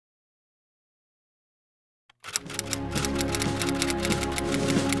My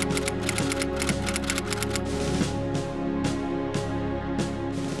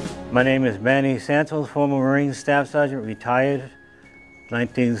name is Manny Santos, former Marine Staff Sergeant, retired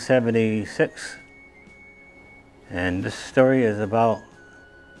 1976. And this story is about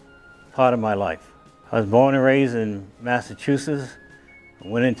part of my life. I was born and raised in Massachusetts. I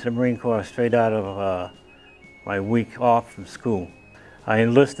went into the Marine Corps straight out of my week off from school. I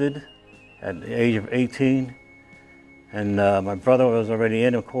enlisted at the age of 18, and my brother was already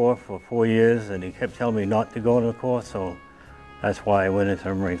in the Corps for 4 years, and he kept telling me not to go in the Corps, so that's why I went into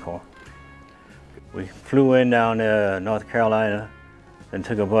the Marine Corps. We flew in down to North Carolina, then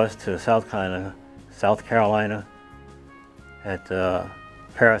took a bus to South Carolina at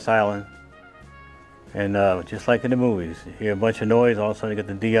Parris Island. And just like in the movies, you hear a bunch of noise, all of a sudden you get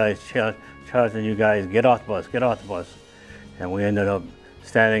the DIs charging you guys, get off the bus, get off the bus. And we ended up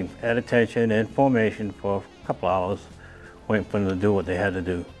standing at attention in formation for a couple hours, waiting for them to do what they had to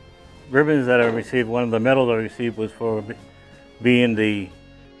do. Ribbons that I received, one of the medals I received was for being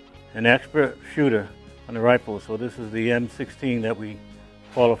an expert shooter on the rifle. So this is the M16 that we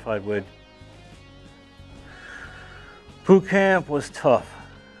qualified with. Boot camp was tough.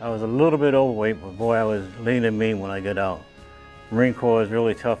 I was a little bit overweight, but boy, I was lean and mean when I got out. Marine Corps is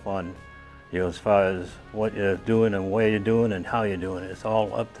really tough on you as far as what you're doing and where you're doing and how you're doing it. It's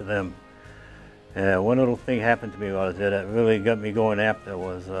all up to them. One little thing happened to me while I was there that really got me going after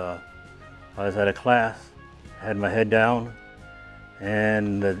was I was at a class, had my head down,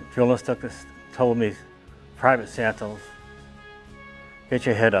 and the drill instructor told me, "Private Santos, get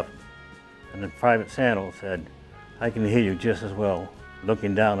your head up." And the Private Santos said, "I can hear you just as well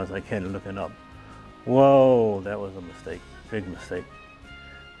looking down as I can looking up." Whoa, that was a mistake, big mistake.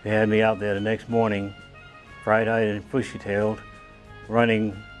 They had me out there the next morning, bright-eyed and bushy-tailed,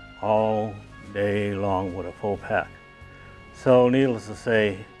 running all day long with a full pack. So needless to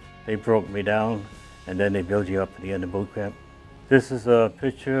say, they broke me down, and then they build you up at the end of boot camp. This is a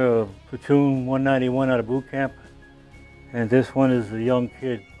picture of Platoon 191 out of boot camp, and this one is the young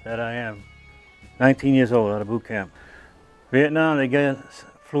kid that I am, 19 years old out of boot camp. Vietnam, they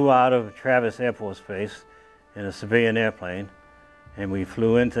flew out of Travis Air Force Base in a civilian airplane, and we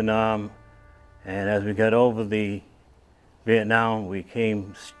flew into Nam, and as we got over the Vietnam, we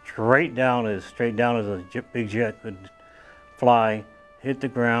came straight down as a big jet could fly, hit the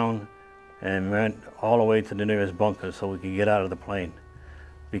ground, and went all the way to the nearest bunker so we could get out of the plane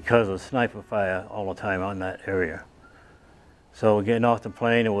because of sniper fire all the time on that area. So getting off the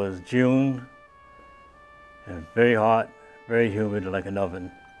plane, it was June, and very hot, very humid like an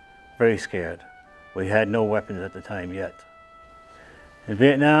oven, very scared. We had no weapons at the time yet. In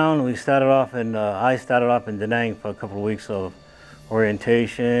Vietnam, I started off in Da Nang for a couple of weeks of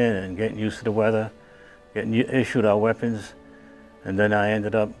orientation and getting used to the weather, getting issued our weapons. And then I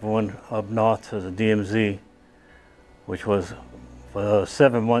ended up going up north to the DMZ, which was for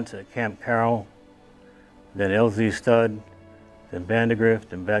 7 months at Camp Carroll, then LZ Stud, then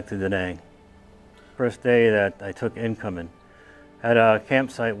Vandergrift, and back to Da Nang. First day that I took incoming. At our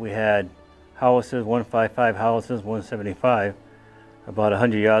campsite we had howitzers, 155 howitzers, 175, about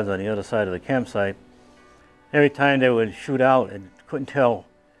 100 yards on the other side of the campsite. Every time they would shoot out, I couldn't tell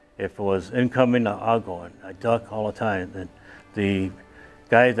if it was incoming or outgoing. I ducked all the time. And the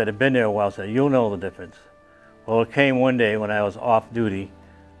guys that had been there a while said, "You'll know the difference." Well, it came one day when I was off duty,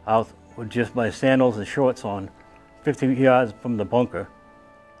 out with just my sandals and shorts on, 50 yards from the bunker,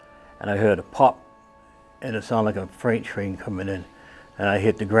 and I heard a pop, and it sounded like a freight train coming in, and I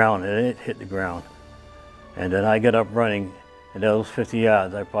hit the ground, and it hit the ground. And then I got up running, and those 50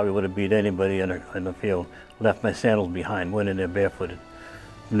 yards, I probably would have beat anybody in the field, left my sandals behind, went in there barefooted.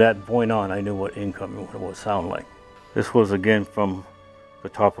 From that point on, I knew what incoming would sound like. This was again from the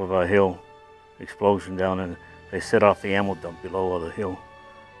top of a hill explosion down, and they set off the ammo dump below the hill.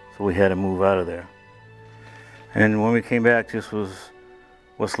 So we had to move out of there. And when we came back, this was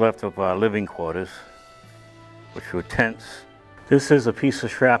what's left of our living quarters, which were tents. This is a piece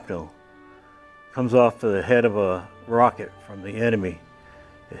of shrapnel. Comes off the head of a rocket from the enemy.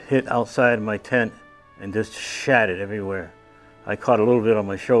 It hit outside of my tent and just shattered everywhere. I caught a little bit on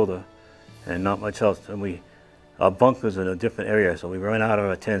my shoulder and not much else. And our bunkers in a different area, so we ran out of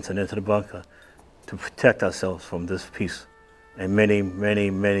our tents and into the bunker to protect ourselves from this piece and many,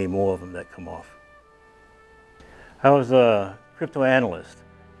 many, many more of them that come off. I was a crypto analyst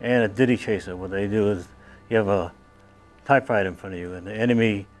and a ditty chaser. What they do is you have a typewriter in front of you and the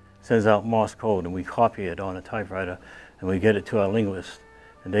enemy sends out Morse code and we copy it on a typewriter and we get it to our linguist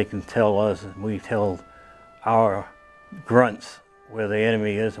and they can tell us and we tell our grunts where the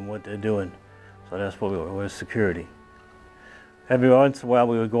enemy is and what they're doing. So that's what we were security. Every once in a while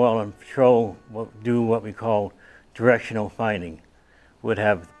we would go out on patrol, do what we call directional finding. We'd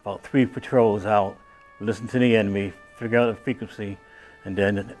have about 3 patrols out, listen to the enemy, figure out the frequency, and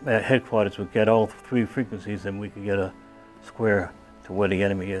then at headquarters we'd get all 3 frequencies and we could get a square to where the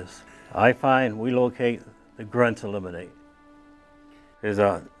enemy is. I find we locate, the grunts eliminate. There's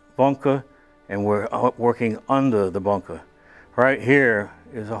a bunker and we're working under the bunker. Right here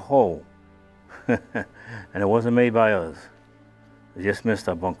is a hole and it wasn't made by us. We just missed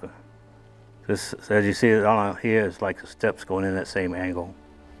our bunker. This, as you see it on here, is like the steps going in that same angle.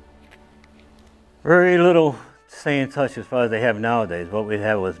 Very little stay in touch as far as they have nowadays. What we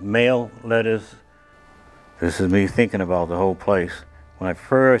had was mail, letters. This is me thinking about the whole place. When I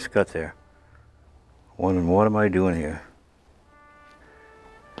first got there, wondering what am I doing here?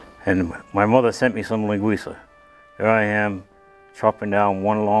 And my mother sent me some linguiça. Here I am chopping down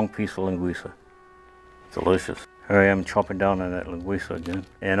one long piece of linguiça. Delicious. Here I am chopping down on that linguiça again.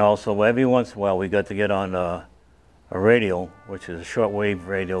 And also every once in a while we got to get on a radio, which is a shortwave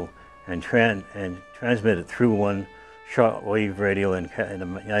radio, and transmit it through one shortwave radio in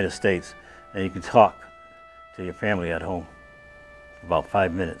the United States. And you can talk to your family at home. About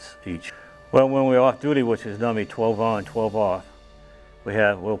 5 minutes each. Well, when we're off duty, which is normally 12 on, 12 off,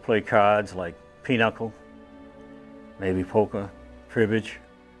 we'll play cards like pinochle, maybe poker, cribbage,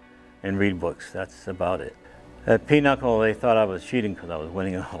 and read books. That's about it. At pinochle, they thought I was cheating because I was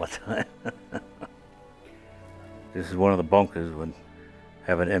winning all the time. This is one of the bunkers when I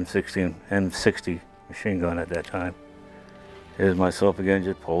have an M60 machine gun at that time. Here's myself again,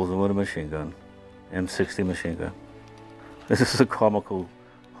 just posing with a machine gun, M60 machine gun. This is a comical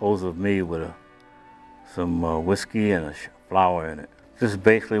pose of me with some whiskey and a flower in it. This is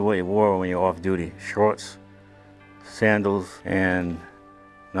basically what you wore when you're off duty. Shorts, sandals, and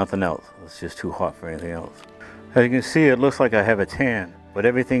nothing else. It's just too hot for anything else. As you can see, it looks like I have a tan, but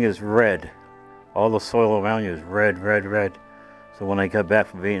everything is red. All the soil around you is red, red, red. So when I got back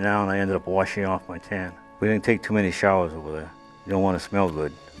from Vietnam, I ended up washing off my tan. We didn't take too many showers over there. You don't want to smell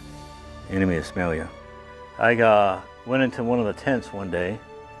good. The enemy will smell you. I went into one of the tents one day,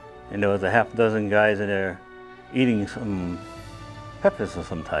 and there was a half dozen guys in there eating some peppers of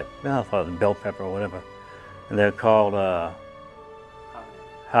some type. I thought it was bell pepper or whatever. And they're called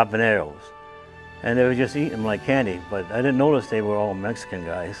habaneros. And they were just eating them like candy, but I didn't notice they were all Mexican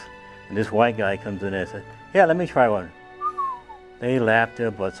guys. And this white guy comes in there and said, "Yeah, let me try one." They laughed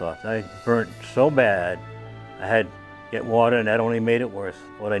their butts off. I burnt so bad, I had to get water, and that only made it worse.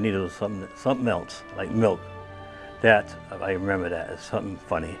 What I needed was something else, like milk. That, I remember that as something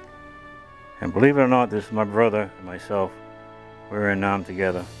funny. And believe it or not, this is my brother and myself. We were in Nam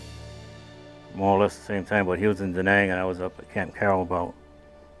together, more or less the same time, but he was in Da Nang and I was up at Camp Carroll about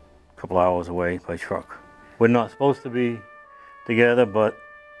a couple hours away by truck. We're not supposed to be together, but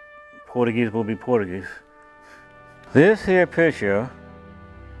Portuguese will be Portuguese. This here picture,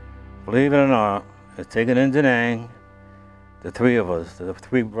 believe it or not, is taken in Da Nang. The 3 of us, the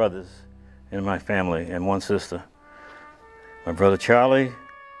 3 brothers in my family and 1 sister. My brother Charlie,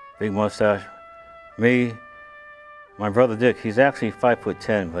 big mustache, me, my brother Dick. He's actually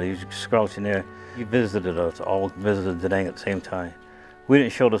 5'10", but he's crouching there. He visited us, all visited Da Nang at the same time. We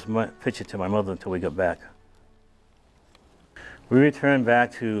didn't show this picture to my mother until we got back. We returned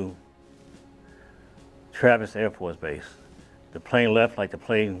back to Travis Air Force Base. The plane left like the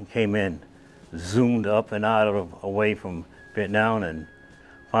plane came in, zoomed up and out away from Vietnam, and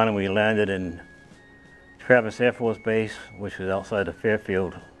finally we landed in Travis Air Force Base, which is outside of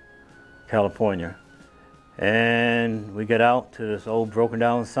Fairfield, California. And we got out to this old broken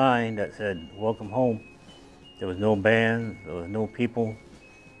down sign that said, "Welcome home." There was no band, there was no people.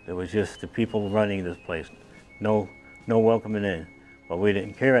 There was just the people running this place. No welcoming in. But we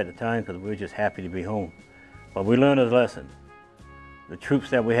didn't care at the time because we were just happy to be home. But we learned a lesson. The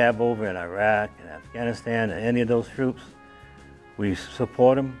troops that we have over in Iraq and Afghanistan and any of those troops, we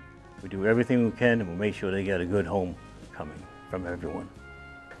support them. We do everything we can and we make sure they get a good homecoming from everyone.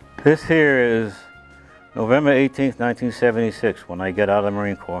 This here is November 18th, 1976, when I got out of the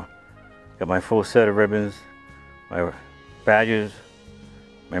Marine Corps. Got my full set of ribbons, my badges,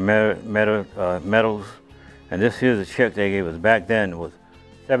 my medals, and this here's a check they gave us. Back then it was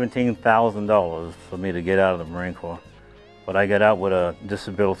 $17,000 for me to get out of the Marine Corps. But I got out with a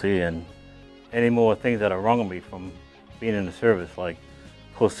disability and any more things that are wrong with me from being in the service, like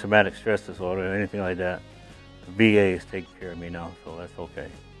post-traumatic stress disorder or anything like that. The VA is taking care of me now, so that's okay.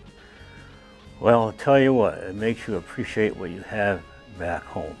 Well, I'll tell you what, it makes you appreciate what you have back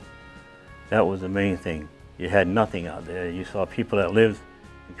home. That was the main thing. You had nothing out there. You saw people that lived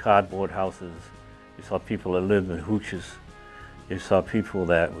in cardboard houses, You saw people that lived in hooches. You saw people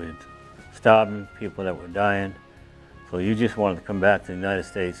that were starving, people that were dying. So you just wanted to come back to the United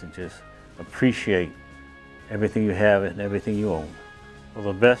States and just appreciate everything you have and everything you own. So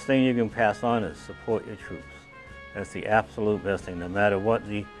the best thing you can pass on is support your troops. That's the absolute best thing, no matter what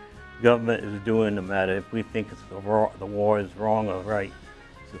the government is doing, no matter if we think the war is wrong or right,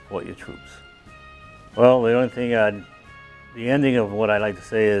 support your troops. Well, the only thing the ending of what I like to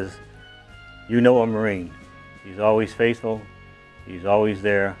say is, you know a Marine. He's always faithful, he's always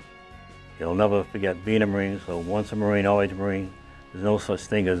there. He'll never forget being a Marine, so once a Marine, always a Marine. There's no such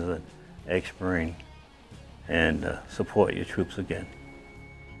thing as an ex-Marine. And support your troops again.